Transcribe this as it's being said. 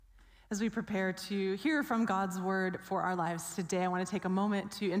As we prepare to hear from God's word for our lives today, I want to take a moment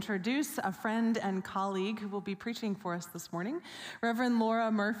to introduce a friend and colleague who will be preaching for us this morning. Reverend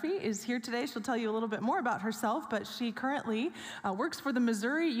Laura Murphy is here today. She'll tell you a little bit more about herself, but she currently works for the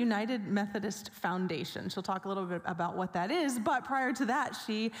Missouri United Methodist Foundation. She'll talk a little bit about what that is, but prior to that,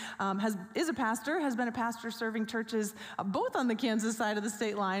 she is a pastor, has been a pastor serving churches both on the Kansas side of the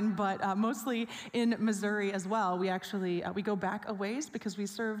state line, but mostly in Missouri as well. We go back a ways because we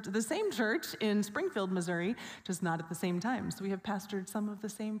served the same church in Springfield, Missouri, just not at the same time. So we have pastored some of the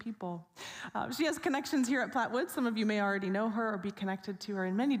same people. She has connections here at Plattwood. Some of you may already know her or be connected to her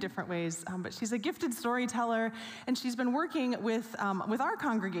in many different ways, but she's a gifted storyteller, and she's been working with our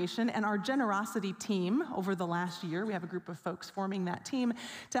congregation and our generosity team over the last year. We have a group of folks forming that team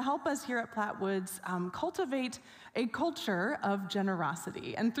to help us here at Plattwoods cultivate a culture of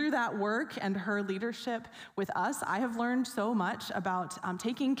generosity. And through that work and her leadership with us, I have learned so much about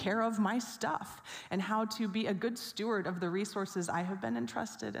taking care of my stuff and how to be a good steward of the resources I have been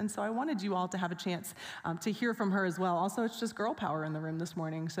entrusted. And so I wanted you all to have a chance to hear from her as well. Also, it's just girl power in the room this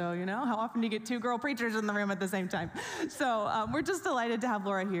morning. So, how often do you get two girl preachers in the room at the same time? So we're just delighted to have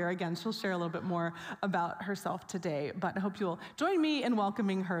Laura here. Again, she'll share a little bit more about herself today, but I hope you'll join me in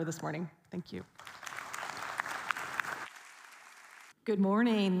welcoming her this morning. Thank you. Good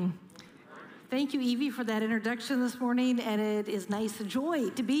morning. Thank you, Evie, for that introduction this morning, and it is nice joy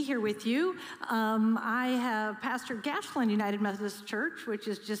to be here with you. I have pastored Gashland United Methodist Church, which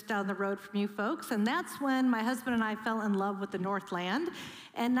is just down the road from you folks, and that's when my husband and I fell in love with the Northland.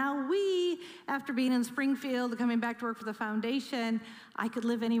 And now we, after being in Springfield, coming back to work for the foundation, I could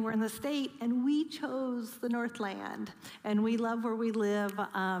live anywhere in the state, and we chose the Northland, and we love where we live.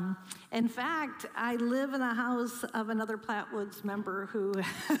 In fact, I live in the house of another Plattwoods member who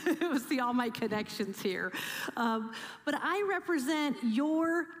see all my connections here. But I represent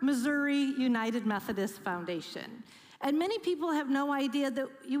your Missouri United Methodist Foundation. And many people have no idea that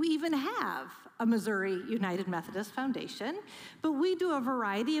you even have a Missouri United Methodist Foundation, but we do a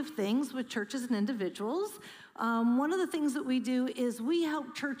variety of things with churches and individuals. One of the things that we do is we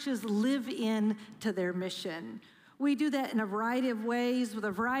help churches live into their mission. We do that in a variety of ways with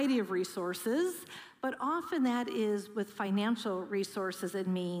a variety of resources, but often that is with financial resources and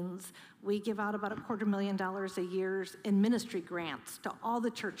means. We give out about $250,000 a year in ministry grants to all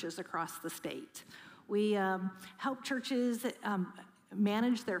the churches across the state. We help churches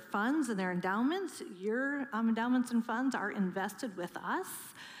manage their funds and their endowments. Your endowments and funds are invested with us.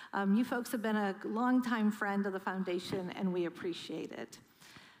 You folks have been a longtime friend of the foundation, and we appreciate it.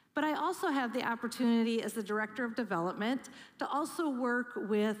 But I also have the opportunity as the Director of Development to also work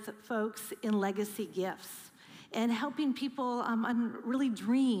with folks in legacy gifts and helping people really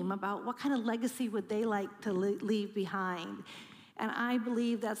dream about what kind of legacy would they like to leave behind. And I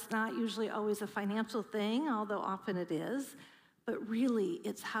believe that's not usually always a financial thing, although often it is, but really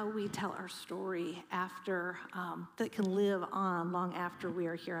it's how we tell our story after that can live on long after we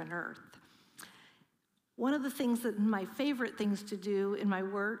are here on earth. One of the things that my favorite things to do in my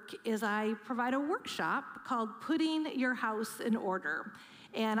work is I provide a workshop called Putting Your House in Order.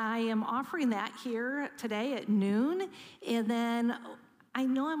 And I am offering that here today at noon. And then I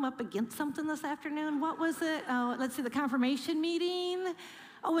know I'm up against something this afternoon. What was it? Let's see, the confirmation meeting.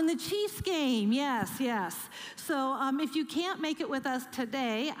 Oh, and the Chiefs game, yes. So if you can't make it with us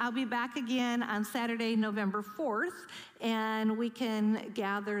today, I'll be back again on Saturday, November 4th, and we can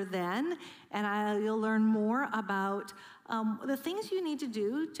gather then, and you'll learn more about the things you need to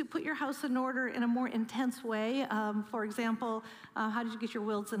do to put your house in order in a more intense way. For example, how did you get your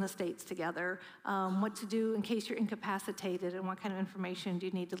wills and estates together? What to do in case you're incapacitated, and what kind of information do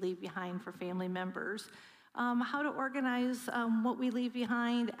you need to leave behind for family members? How to organize what we leave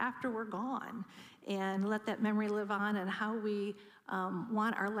behind after we're gone and let that memory live on, and how we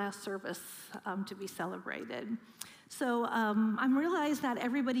want our last service to be celebrated. So I'm realized not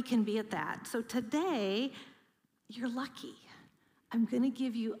everybody can be at that. So today, you're lucky. I'm going to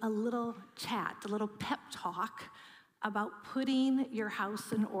give you a little chat, a little pep talk about putting your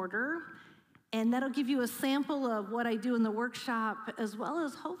house in order. And that'll give you a sample of what I do in the workshop, as well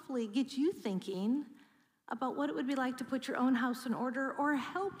as hopefully get you thinking about what it would be like to put your own house in order or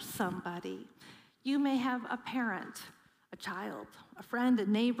help somebody. You may have a parent, a child, a friend, a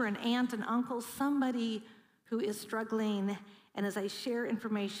neighbor, an aunt, an uncle, somebody who is struggling. And as I share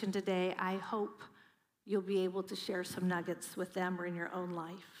information today, I hope you'll be able to share some nuggets with them or in your own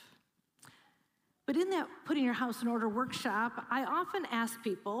life. But in that Putting Your House in Order workshop, I often ask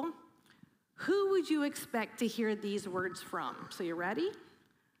people, who would you expect to hear these words from? So you ready?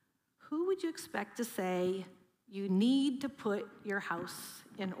 Who would you expect to say, you need to put your house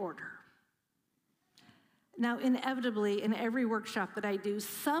in order? Now, inevitably, in every workshop that I do,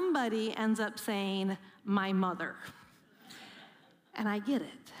 somebody ends up saying, my mother. And I get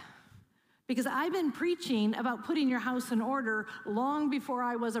it. Because I've been preaching about putting your house in order long before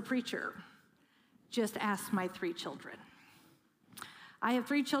I was a preacher. Just ask my 3 children. I have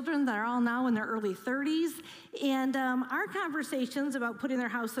 3 children that are all now in their early 30s, and our conversations about putting their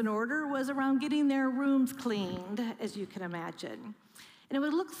house in order was around getting their rooms cleaned, as you can imagine. And it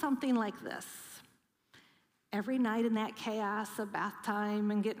would look something like this. Every night in that chaos of bath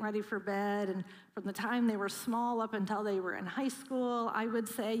time and getting ready for bed, and from the time they were small up until they were in high school, I would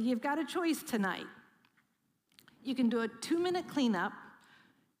say, you've got a choice tonight. You can do a 2-minute cleanup,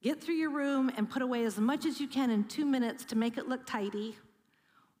 get through your room and put away as much as you can in 2 minutes to make it look tidy,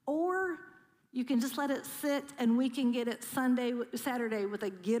 or you can just let it sit and we can get it Saturday with a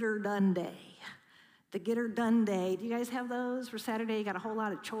get her done day. The get her done day. Do you guys have those? For Saturday, you got a whole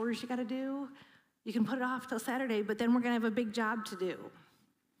lot of chores you got to do. You can put it off till Saturday, but then we're going to have a big job to do.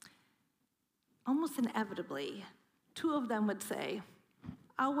 Almost inevitably, 2 of them would say,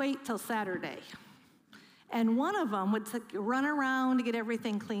 I'll wait till Saturday. And one of them would run around to get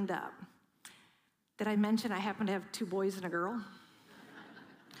everything cleaned up. Did I mention I happen to have 2 boys and a girl?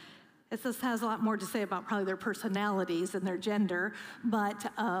 This has a lot more to say about probably their personalities and their gender, but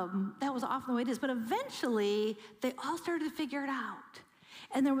that was often the way it is. But eventually, they all started to figure it out.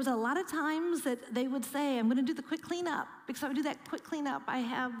 And there was a lot of times that they would say, I'm going to do the quick cleanup, because if I do that quick cleanup, I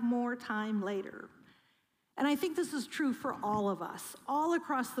have more time later. And I think this is true for all of us, all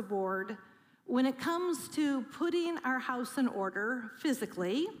across the board. When it comes to putting our house in order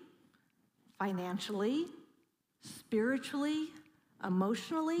physically, financially, spiritually,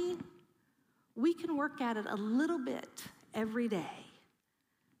 emotionally, we can work at it a little bit every day.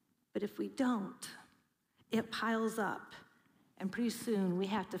 But if we don't, it piles up. And pretty soon, we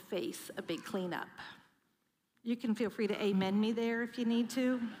have to face a big cleanup. You can feel free to amen me there if you need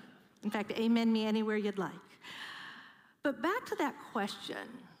to. In fact, amen me anywhere you'd like. But back to that question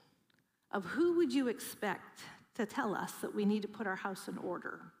of who would you expect to tell us that we need to put our house in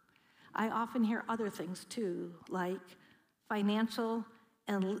order? I often hear other things too, like financial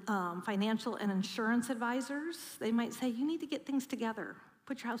and insurance advisors. They might say, you need to get things together.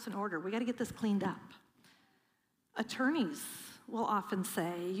 Put your house in order. We got to get this cleaned up. Attorneys will often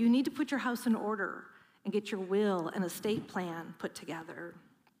say, you need to put your house in order and get your will and estate plan put together.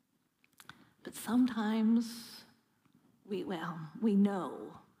 But sometimes we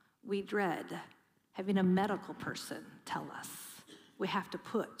dread having a medical person tell us we have to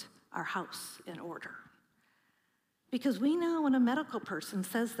put our house in order. Because we know when a medical person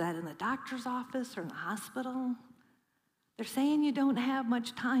says that in the doctor's office or in the hospital, they're saying you don't have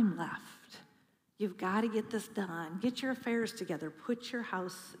much time left. You've got to get this done. Get your affairs together. Put your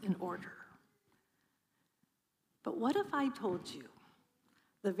house in order. But what if I told you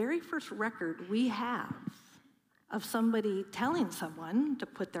the very first record we have of somebody telling someone to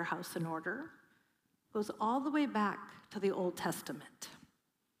put their house in order goes all the way back to the Old Testament?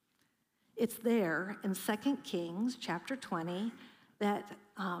 It's there in 2 Kings chapter 20 that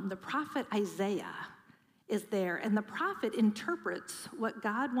the prophet Isaiah is there, and the prophet interprets what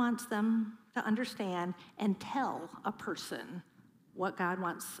God wants them to understand and tell a person what God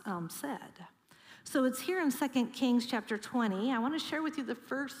wants said. So it's here in 2 Kings chapter 20. I want to share with you the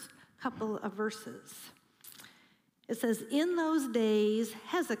first couple of verses. It says, in those days,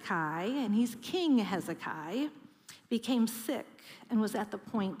 Hezekiah, and he's King Hezekiah, became sick and was at the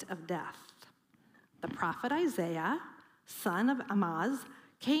point of death. The prophet Isaiah, son of Amoz,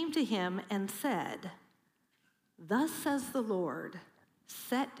 came to him and said, thus says the Lord,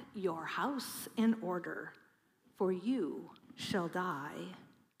 set your house in order, for you shall die,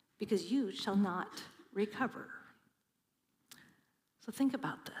 because you shall not recover. So think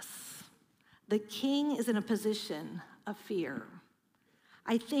about this. The king is in a position of fear.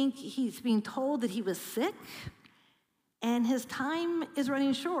 I think he's being told that he was sick, and his time is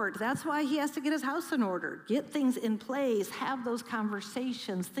running short. That's why he has to get his house in order, get things in place, have those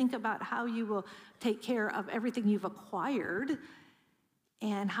conversations, think about how you will take care of everything you've acquired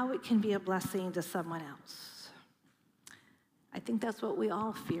and how it can be a blessing to someone else. I think that's what we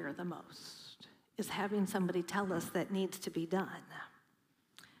all fear the most, is having somebody tell us that needs to be done.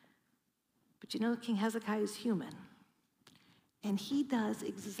 But you know, King Hezekiah is human, and he does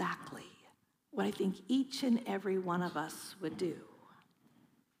exactly what I think each and every one of us would do.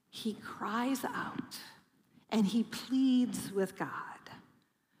 He cries out, and he pleads with God.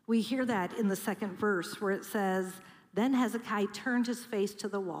 We hear that in the second verse where it says, then Hezekiah turned his face to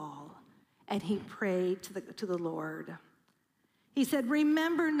the wall, and he prayed to the Lord. He said,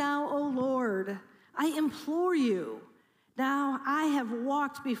 remember now, O Lord, I implore you. Now I have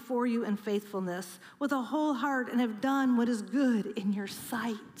walked before you in faithfulness with a whole heart and have done what is good in your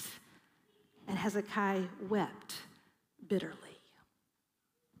sight. And Hezekiah wept bitterly.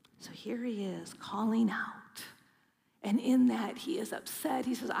 So here he is calling out. And in that he is upset.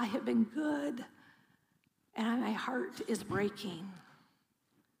 He says, I have been good and my heart is breaking.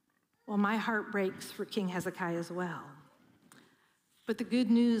 Well, my heart breaks for King Hezekiah as well. But the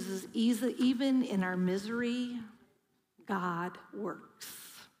good news is even in our misery, God works.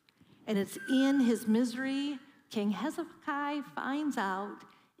 And it's in his misery, King Hezekiah finds out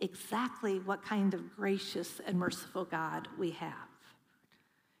exactly what kind of gracious and merciful God we have.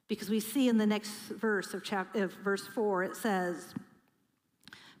 Because we see in the next verse of verse 4, it says,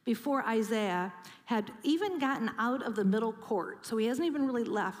 before Isaiah had even gotten out of the middle court, so he hasn't even really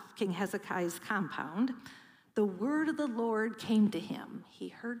left King Hezekiah's compound, the word of the Lord came to him. He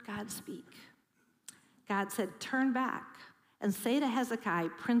heard God speak. God said, turn back and say to Hezekiah,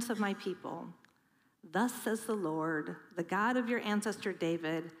 prince of my people, thus says the Lord, the God of your ancestor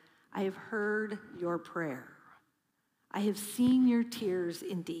David, I have heard your prayer. I have seen your tears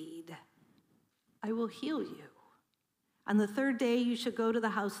indeed. I will heal you. On the third day you shall go to the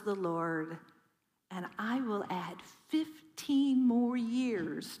house of the Lord, and I will add 15 more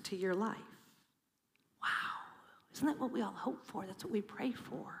years to your life. Wow, isn't that what we all hope for? That's what we pray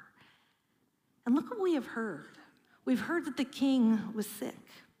for. And look what we have heard. We've heard that the king was sick.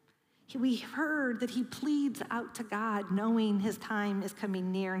 We've heard that he pleads out to God, knowing his time is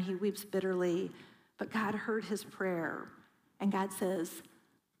coming near, and he weeps bitterly. But God heard his prayer, and God says,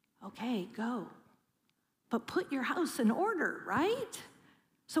 okay, go. But put your house in order, right?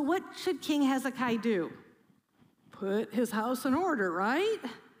 So what should King Hezekiah do? Put his house in order, right?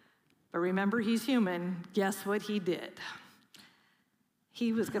 But remember, he's human. Guess what he did?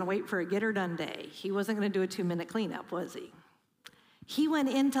 He was going to wait for a get her done day. He wasn't going to do a 2-minute cleanup, was he? He went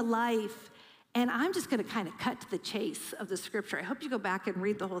into life, and I'm just going to kind of cut to the chase of the scripture. I hope you go back and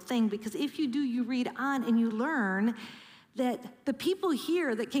read the whole thing, because if you do, you read on and you learn that the people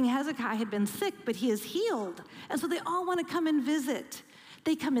hear that King Hezekiah had been sick, but he is healed. And so they all want to come and visit.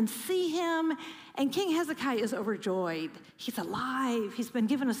 They come and see him, and King Hezekiah is overjoyed. He's alive. He's been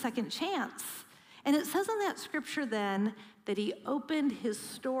given a second chance. And it says in that scripture then that he opened his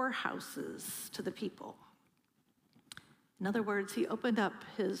storehouses to the people. In other words, he opened up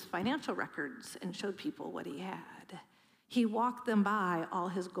his financial records and showed people what he had. He walked them by all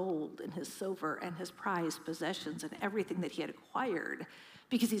his gold and his silver and his prized possessions and everything that he had acquired,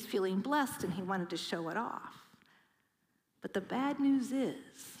 because he's feeling blessed and he wanted to show it off. But the bad news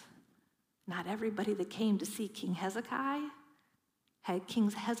is, not everybody that came to see King Hezekiah had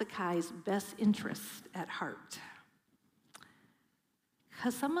King Hezekiah's best interest at heart.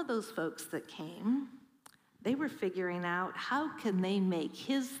 Because some of those folks that came, they were figuring out how can they make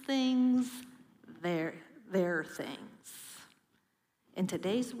his things their things. In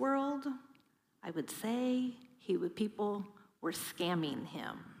today's world, I would say people were scamming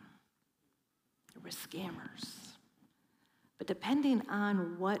him. They were scammers. But depending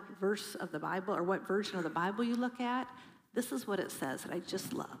on what verse of the Bible or what version of the Bible you look at, this is what it says that I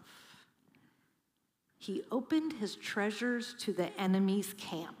just love. He opened his treasures to the enemy's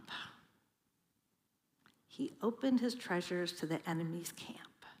camp. He opened his treasures to the enemy's camp.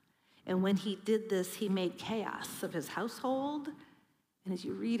 And when he did this, he made chaos of his household. And as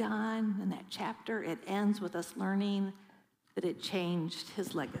you read on in that chapter, it ends with us learning that it changed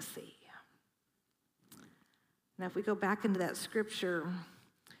his legacy. Now, if we go back into that scripture,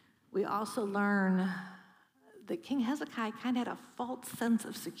 we also learn that King Hezekiah kind of had a false sense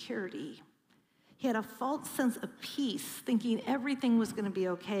of security. He had a false sense of peace, thinking everything was going to be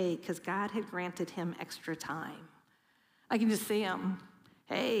okay because God had granted him extra time. I can just see him.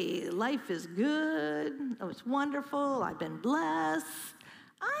 Hey, life is good. Oh, it's wonderful. I've been blessed.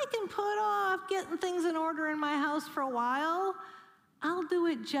 I can put off getting things in order in my house for a while. I'll do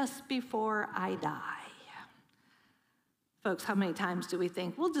it just before I die. Folks, how many times do we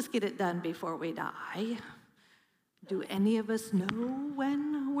think, we'll just get it done before we die? Do any of us know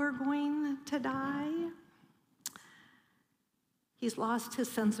when we're going to die? He's lost his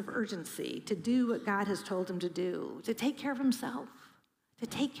sense of urgency to do what God has told him to do, to take care of himself, to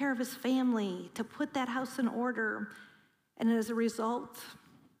take care of his family, to put that house in order. And as a result,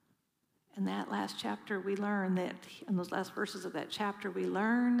 in that last chapter, we learn that, in those last verses of that chapter, we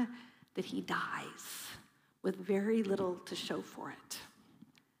learn that he dies with very little to show for it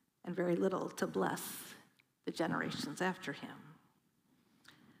and very little to bless the generations after him.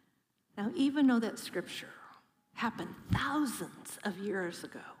 Now, even though that scripture happened thousands of years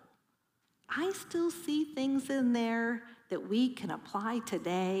ago, I still see things in there that we can apply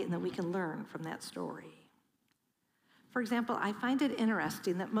today and that we can learn from that story. For example, I find it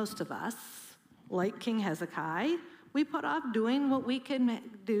interesting that most of us, like King Hezekiah, we put off doing what we can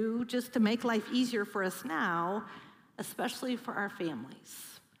do just to make life easier for us now, especially for our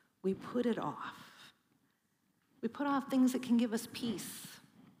families. We put it off. We put off things that can give us peace,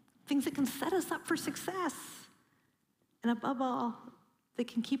 things that can set us up for success, and above all, that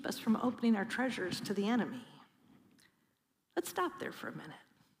can keep us from opening our treasures to the enemy. Let's stop there for a minute.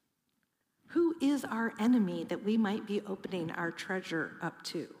 Who is our enemy that we might be opening our treasure up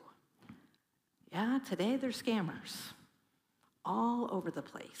to? Yeah, today there's scammers all over the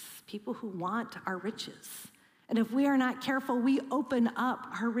place, people who want our riches. And if we are not careful, we open up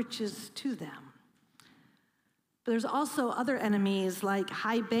our riches to them. But there's also other enemies like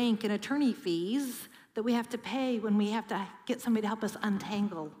high bank and attorney fees that we have to pay when we have to get somebody to help us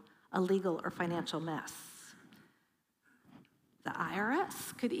untangle a legal or financial mess. The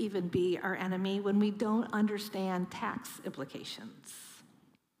IRS could even be our enemy when we don't understand tax implications.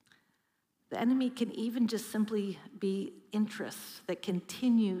 The enemy can even just simply be interest that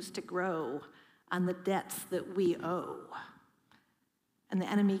continues to grow on the debts that we owe. And the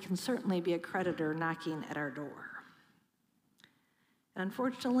enemy can certainly be a creditor knocking at our door. And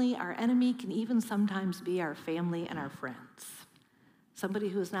unfortunately, our enemy can even sometimes be our family and our friends. Somebody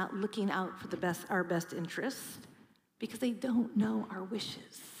who is not looking out for our best interest, because they don't know our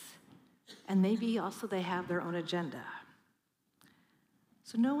wishes. And maybe also they have their own agenda.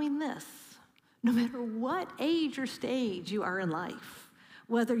 So knowing this, no matter what age or stage you are in life,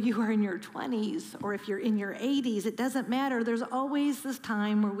 whether you are in your 20s or if you're in your 80s, it doesn't matter. There's always this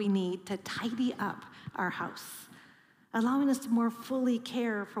time where we need to tidy up our house, allowing us to more fully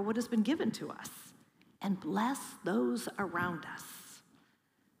care for what has been given to us and bless those around us.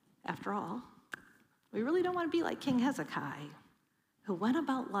 After all, we really don't want to be like King Hezekiah, who went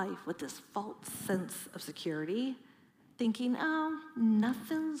about life with this false sense of security, thinking, oh,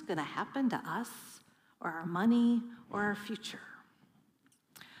 nothing's going to happen to us or our money or our future.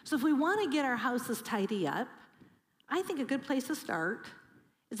 So if we want to get our houses tidy up, I think a good place to start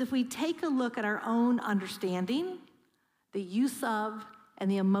is if we take a look at our own understanding, the use of, and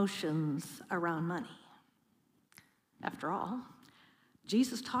the emotions around money. After all,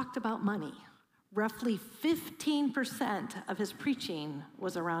 Jesus talked about money. Roughly 15% of his preaching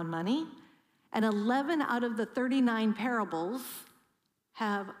was around money, and 11 out of the 39 parables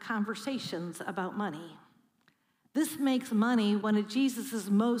have conversations about money. This makes money one of Jesus'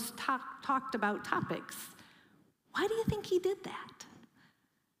 most talked about topics. Why do you think he did that?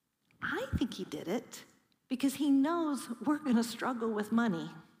 I think he did it because he knows we're going to struggle with money.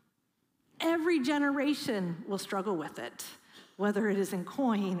 Every generation will struggle with it, whether it is in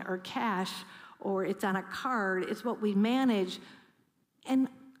coin or cash or it's on a card. It's what we manage. And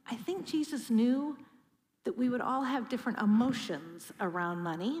I think Jesus knew that we would all have different emotions around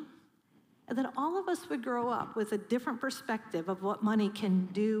money, and that all of us would grow up with a different perspective of what money can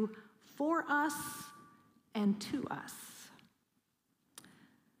do for us and to us.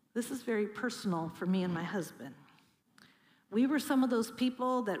 This is very personal for me and my husband. We were some of those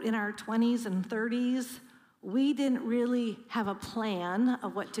people that in our 20s and 30s, we didn't really have a plan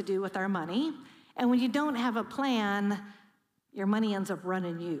of what to do with our money. And when you don't have a plan, your money ends up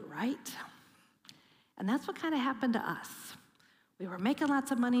running you, right? And that's what kind of happened to us. We were making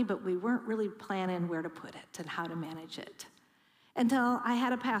lots of money, but we weren't really planning where to put it and how to manage it. Until I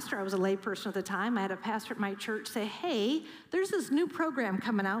had a pastor, I was a lay person at the time, I had a pastor at my church say, hey, there's this new program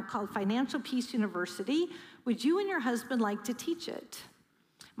coming out called Financial Peace University. Would you and your husband like to teach it?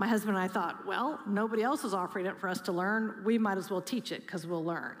 My husband and I thought, well, nobody else is offering it for us to learn. We might as well teach it because we'll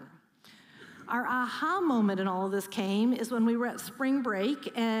learn. Our aha moment in all of this came is when we were at spring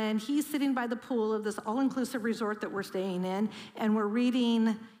break, and he's sitting by the pool of this all-inclusive resort that we're staying in,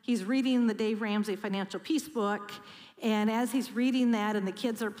 and he's reading the Dave Ramsey Financial Peace book, and as he's reading that and the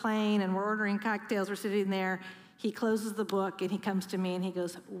kids are playing and we're ordering cocktails, we're sitting there, he closes the book and he comes to me and he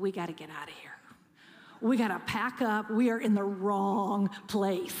goes, we got to get out of here. We got to pack up. We are in the wrong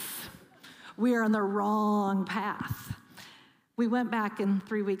place. We are on the wrong path. We went back and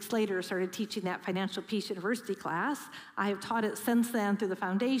 3 weeks later started teaching that Financial Peace University class. I have taught it since then through the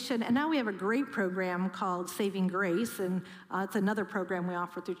foundation, and now we have a great program called Saving Grace, and it's another program we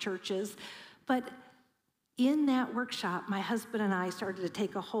offer through churches. But in that workshop, my husband and I started to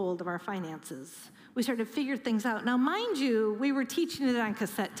take a hold of our finances. We started to figure things out. Now, mind you, we were teaching it on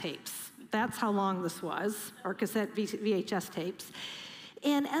cassette tapes. That's how long this was, or cassette VHS tapes.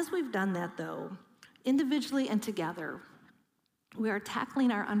 And as we've done that, though, individually and together, we are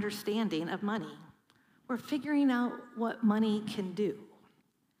tackling our understanding of money. We're figuring out what money can do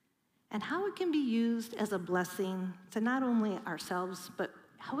and how it can be used as a blessing to not only ourselves, but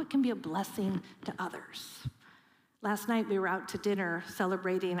how it can be a blessing to others. Last night we were out to dinner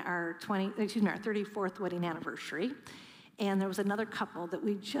celebrating our 34th wedding anniversary, and there was another couple that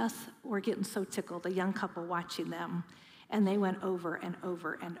we just were getting so tickled, a young couple watching them, and they went over and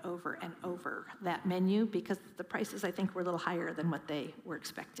over and over and over that menu because the prices, I think, were a little higher than what they were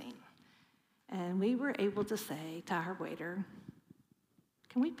expecting. And we were able to say to our waiter,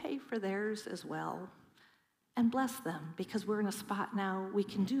 can we pay for theirs as well? And bless them, because we're in a spot now we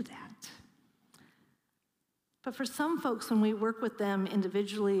can do that. But for some folks, when we work with them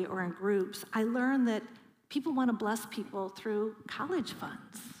individually or in groups, I learned that people want to bless people through college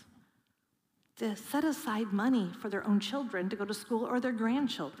funds, to set aside money for their own children to go to school or their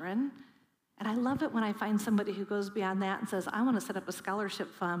grandchildren. And I love it when I find somebody who goes beyond that and says, I want to set up a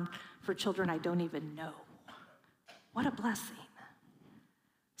scholarship fund for children I don't even know. What a blessing.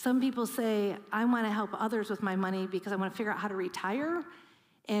 Some people say, I want to help others with my money because I want to figure out how to retire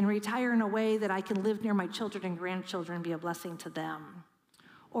and retire in a way that I can live near my children and grandchildren and be a blessing to them.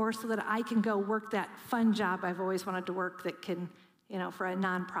 Or so that I can go work that fun job I've always wanted to work that can, for a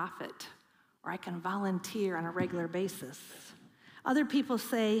nonprofit. Or I can volunteer on a regular basis. Other people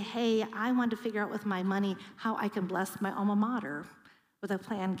say, hey, I want to figure out with my money how I can bless my alma mater with a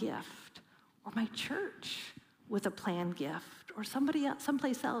planned gift, or my church with a planned gift, or somebody else,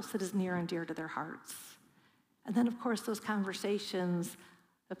 someplace else that is near and dear to their hearts. And then, of course, those conversations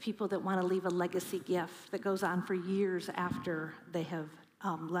of people that want to leave a legacy gift that goes on for years after they have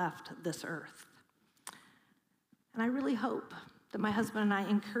left this earth. And I really hope that my husband and I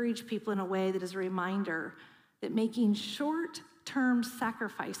encourage people in a way that is a reminder that making short-term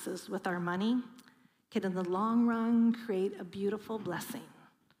sacrifices with our money can, in the long run, create a beautiful blessing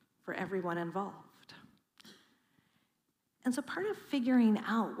for everyone involved. And so part of figuring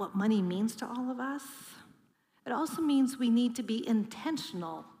out what money means to all of us, it also means we need to be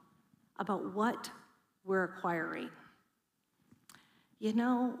intentional about what we're acquiring. We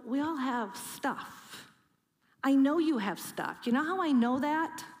all have stuff. I know you have stuff. You know how I know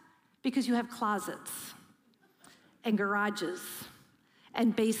that? Because you have closets and garages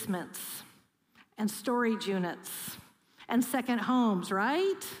and basements and storage units and second homes,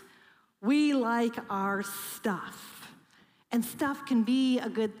 right? We like our stuff. And stuff can be a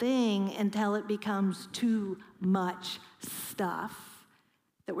good thing until it becomes too much stuff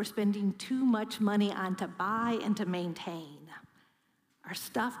that we're spending too much money on to buy and to maintain. Our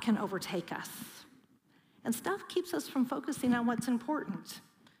stuff can overtake us. And stuff keeps us from focusing on what's important.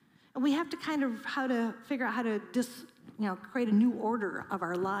 And we have to figure out how to create a new order of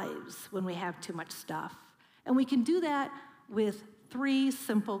our lives when we have too much stuff. And we can do that with 3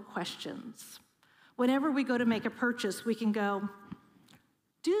 simple questions. Whenever we go to make a purchase, we can go,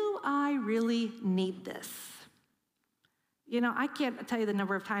 do I really need this? I can't tell you the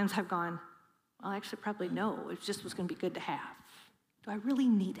number of times I've gone, well, actually probably no, it just was going to be good to have. Do I really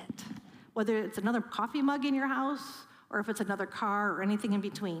need it? Whether it's another coffee mug in your house or if it's another car or anything in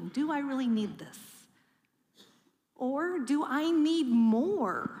between, do I really need this? Or do I need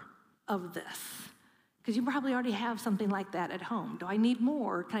more of this? Because you probably already have something like that at home. Do I need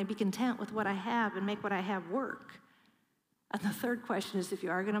more? Can I be content with what I have and make what I have work? And the third question is, if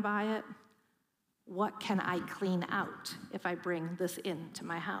you are going to buy it, what can I clean out if I bring this into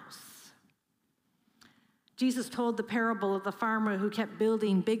my house? Jesus told the parable of the farmer who kept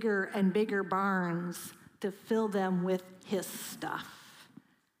building bigger and bigger barns to fill them with his stuff.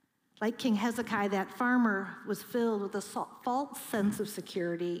 Like King Hezekiah, that farmer was filled with a false sense of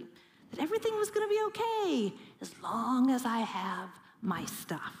security, that everything was going to be okay as long as I have my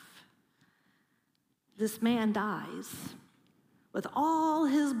stuff. This man dies with all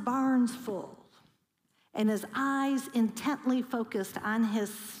his barns full and his eyes intently focused on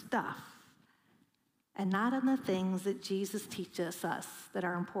his stuff and not on the things that Jesus teaches us that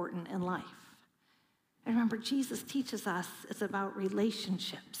are important in life. And remember, Jesus teaches us it's about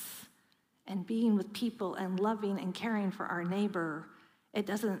relationships and being with people and loving and caring for our neighbor. It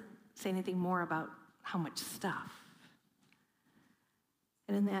doesn't say anything more about how much stuff.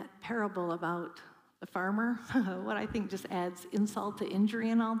 And in that parable about the farmer, what I think just adds insult to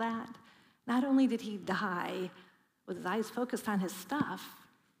injury and all that, not only did he die with his eyes focused on his stuff,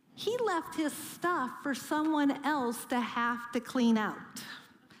 he left his stuff for someone else to have to clean out.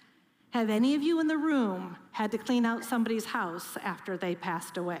 Have any of you in the room had to clean out somebody's house after they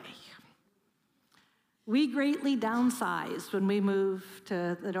passed away? We greatly downsized when we moved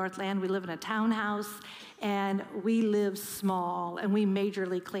to the Northland. We live in a townhouse, and we live small, and we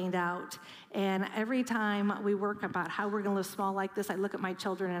majorly cleaned out. And every time we work about how we're going to live small like this, I look at my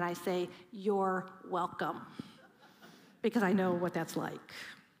children and I say, "You're welcome," because I know what that's like.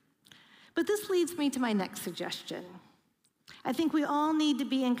 But this leads me to my next suggestion. I think we all need to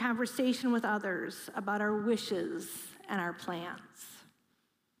be in conversation with others about our wishes and our plans.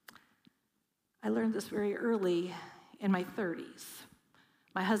 I learned this very early in my 30s.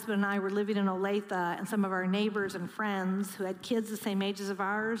 My husband and I were living in Olathe, and some of our neighbors and friends who had kids the same age as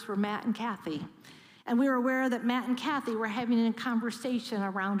ours were Matt and Kathy. And we were aware that Matt and Kathy were having a conversation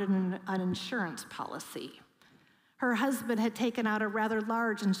around an insurance policy. Her husband had taken out a rather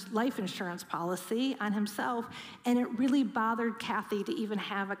large life insurance policy on himself, and it really bothered Kathy to even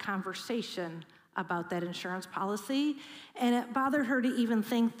have a conversation about that insurance policy. And it bothered her to even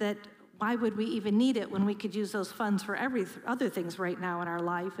think that, why would we even need it when we could use those funds for other things right now in our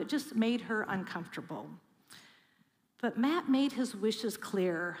life? It just made her uncomfortable. But Matt made his wishes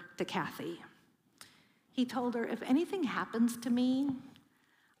clear to Kathy. He told her, "If anything happens to me,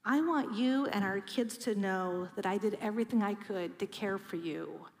 I want you and our kids to know that I did everything I could to care for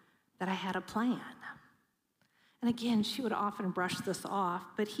you, that I had a plan." And again, she would often brush this off,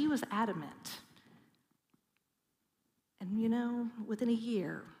 but he was adamant. And within a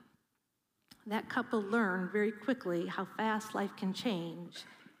year, that couple learned very quickly how fast life can change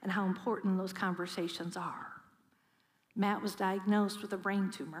and how important those conversations are. Matt was diagnosed with a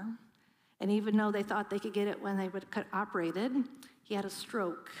brain tumor, and even though they thought they could get it when they would get operated, he had a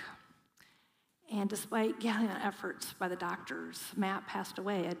stroke. And despite gallant efforts by the doctors, Matt passed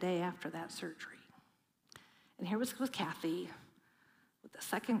away a day after that surgery. And here was Kathy with a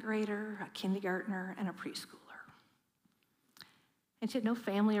second grader, a kindergartner, and a preschooler. And she had no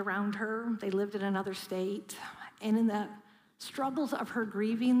family around her. They lived in another state. And in the struggles of her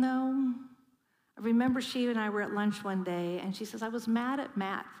grieving, though, I remember she and I were at lunch one day, and she says, "I was mad at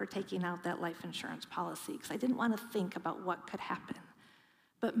Matt for taking out that life insurance policy because I didn't want to think about what could happen.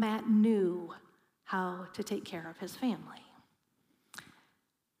 But Matt knew how to take care of his family."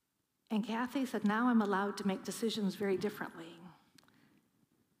 And Kathy said, "Now I'm allowed to make decisions very differently."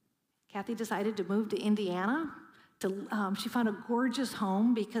 Kathy decided to move to Indiana. She found a gorgeous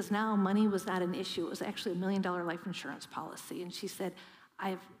home because now money was not an issue. It was actually $1 million life insurance policy. And she said,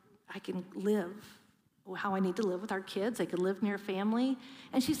 I can live how I need to live with our kids. I could live near family.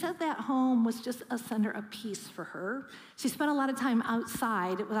 And she said that home was just a center of peace for her. She spent a lot of time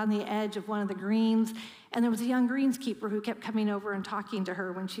outside. It was on the edge of one of the greens. And there was a young greenskeeper who kept coming over and talking to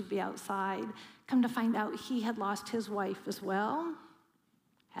her when she'd be outside. Come to find out, he had lost his wife as well.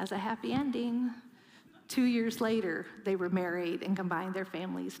 Has a happy ending. 2 years later, they were married and combined their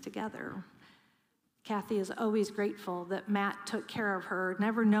families together. Kathy is always grateful that Matt took care of her,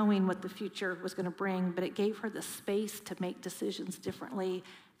 never knowing what the future was going to bring, but it gave her the space to make decisions differently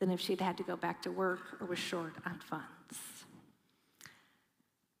than if she'd had to go back to work or was short on funds.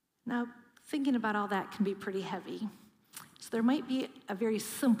 Now, thinking about all that can be pretty heavy. So there might be a very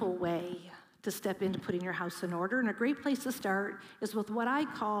simple way to step into putting your house in order, and a great place to start is with what I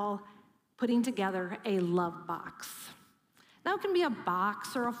call putting together a love box. Now it can be a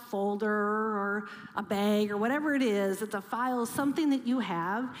box or a folder or a bag or whatever it is. It's a file, something that you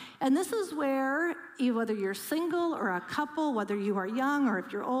have. And this is where, whether you're single or a couple, whether you are young or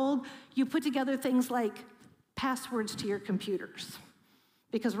if you're old, you put together things like passwords to your computers.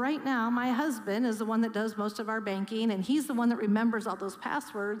 Because right now, my husband is the one that does most of our banking, and he's the one that remembers all those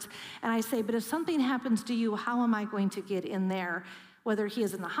passwords. And I say, but if something happens to you, how am I going to get in there? Whether he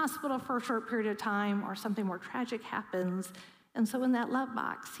is in the hospital for a short period of time or something more tragic happens. And so in that love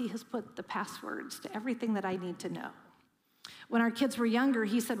box, he has put the passwords to everything that I need to know. When our kids were younger,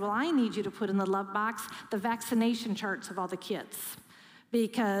 he said, well, I need you to put in the love box the vaccination charts of all the kids,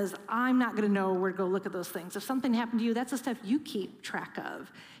 because I'm not going to know where to go look at those things. If something happened to you, that's the stuff you keep track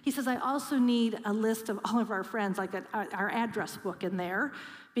of. He says, I also need a list of all of our friends, like our address book in there,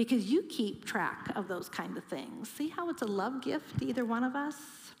 because you keep track of those kind of things. See how it's a love gift to either one of us?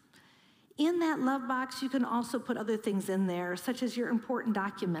 In that love box, you can also put other things in there, such as your important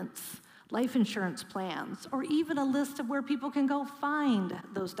documents, life insurance plans, or even a list of where people can go find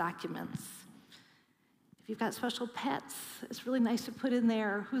those documents. If you've got special pets, it's really nice to put in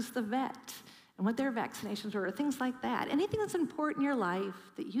there who's the vet and what their vaccinations were, things like that. Anything that's important in your life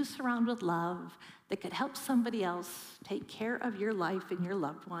that you surround with love that could help somebody else take care of your life and your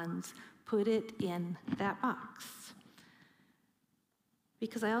loved ones, put it in that box.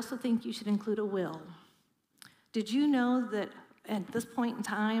 Because I also think you should include a will. Did you know that at this point in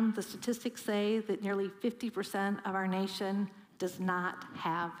time, the statistics say that nearly 50% of our nation does not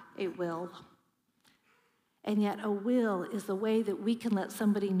have a will. And yet a will is the way that we can let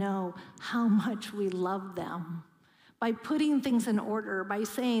somebody know how much we love them. By putting things in order, by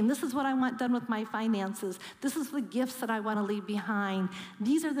saying, this is what I want done with my finances. This is the gifts that I want to leave behind.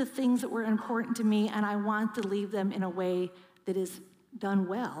 These are the things that were important to me, and I want to leave them in a way that is done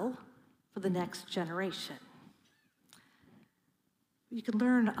well for the next generation. You can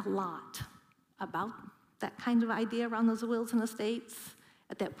learn a lot about that kind of idea around those wills and estates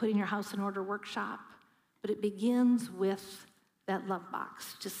at that Putting Your House in Order workshop. But it begins with that love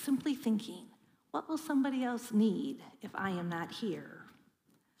box, just simply thinking, what will somebody else need if I am not here?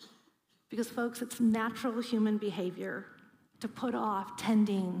 Because folks, it's natural human behavior to put off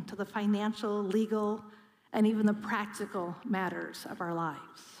tending to the financial, legal, and even the practical matters of our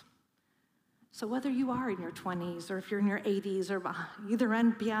lives. So whether you are in your 20s or if you're in your 80s or either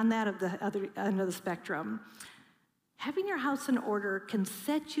end beyond that of the other end of the spectrum, having your house in order can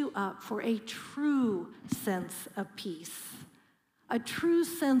set you up for a true sense of peace, a true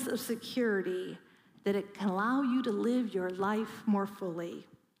sense of security that it can allow you to live your life more fully,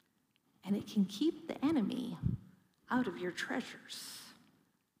 and it can keep the enemy out of your treasures.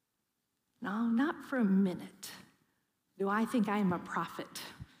 No, not for a minute do I think I am a prophet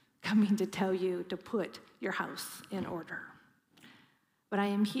coming to tell you to put your house in order. But I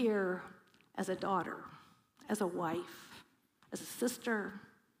am here as a daughter, as a wife, as a sister,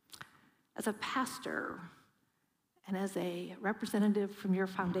 as a pastor, and as a representative from your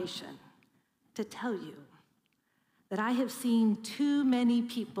foundation to tell you that I have seen too many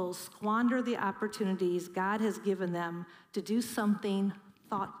people squander the opportunities God has given them to do some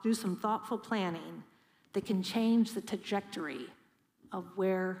thoughtful planning that can change the trajectory of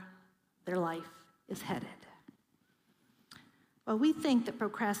where their life is headed. Well, we think that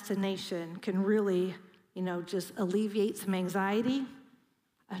procrastination can really, just alleviate some anxiety.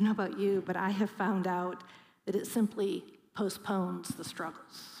 I don't know about you, but I have found out that it simply postpones the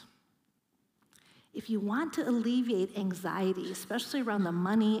struggles. If you want to alleviate anxiety, especially around the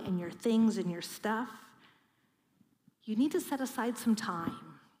money and your things and your stuff, you need to set aside some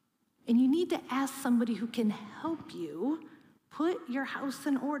time. And you need to ask somebody who can help you put your house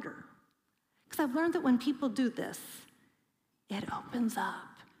in order. Because I've learned that when people do this, it opens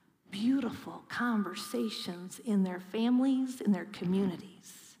up beautiful conversations in their families, in their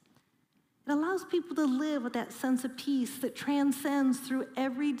communities. It allows people to live with that sense of peace that transcends through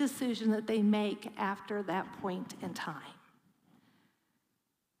every decision that they make after that point in time.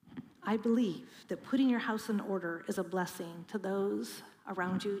 I believe that putting your house in order is a blessing to those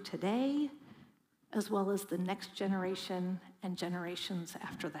around you today, as well as the next generation and generations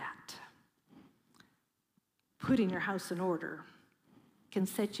after that. Putting your house in order can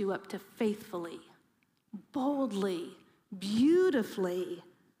set you up to faithfully, boldly, beautifully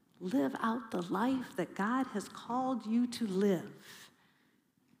live out the life that God has called you to live,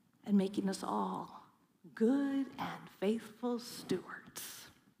 and making us all good and faithful stewards.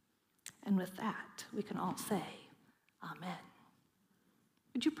 And with that, we can all say, Amen.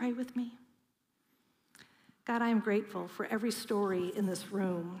 Would you pray with me? God, I am grateful for every story in this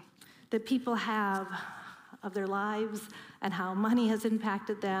room that people have of their lives and how money has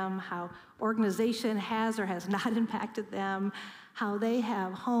impacted them, how organization has or has not impacted them, how they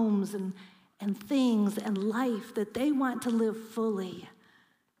have homes and things and life that they want to live fully.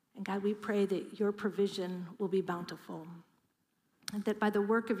 And God, we pray that your provision will be bountiful, and that by the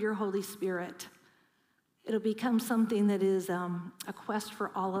work of your Holy Spirit, it'll become something that is a quest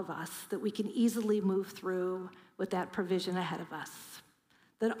for all of us, that we can easily move through with that provision ahead of us,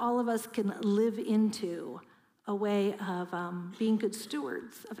 that all of us can live into a way of being good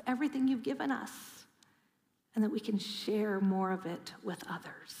stewards of everything you've given us, and that we can share more of it with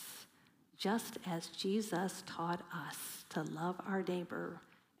others, just as Jesus taught us to love our neighbor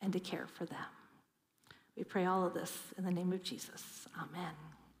and to care for them. We pray all of this in the name of Jesus. Amen.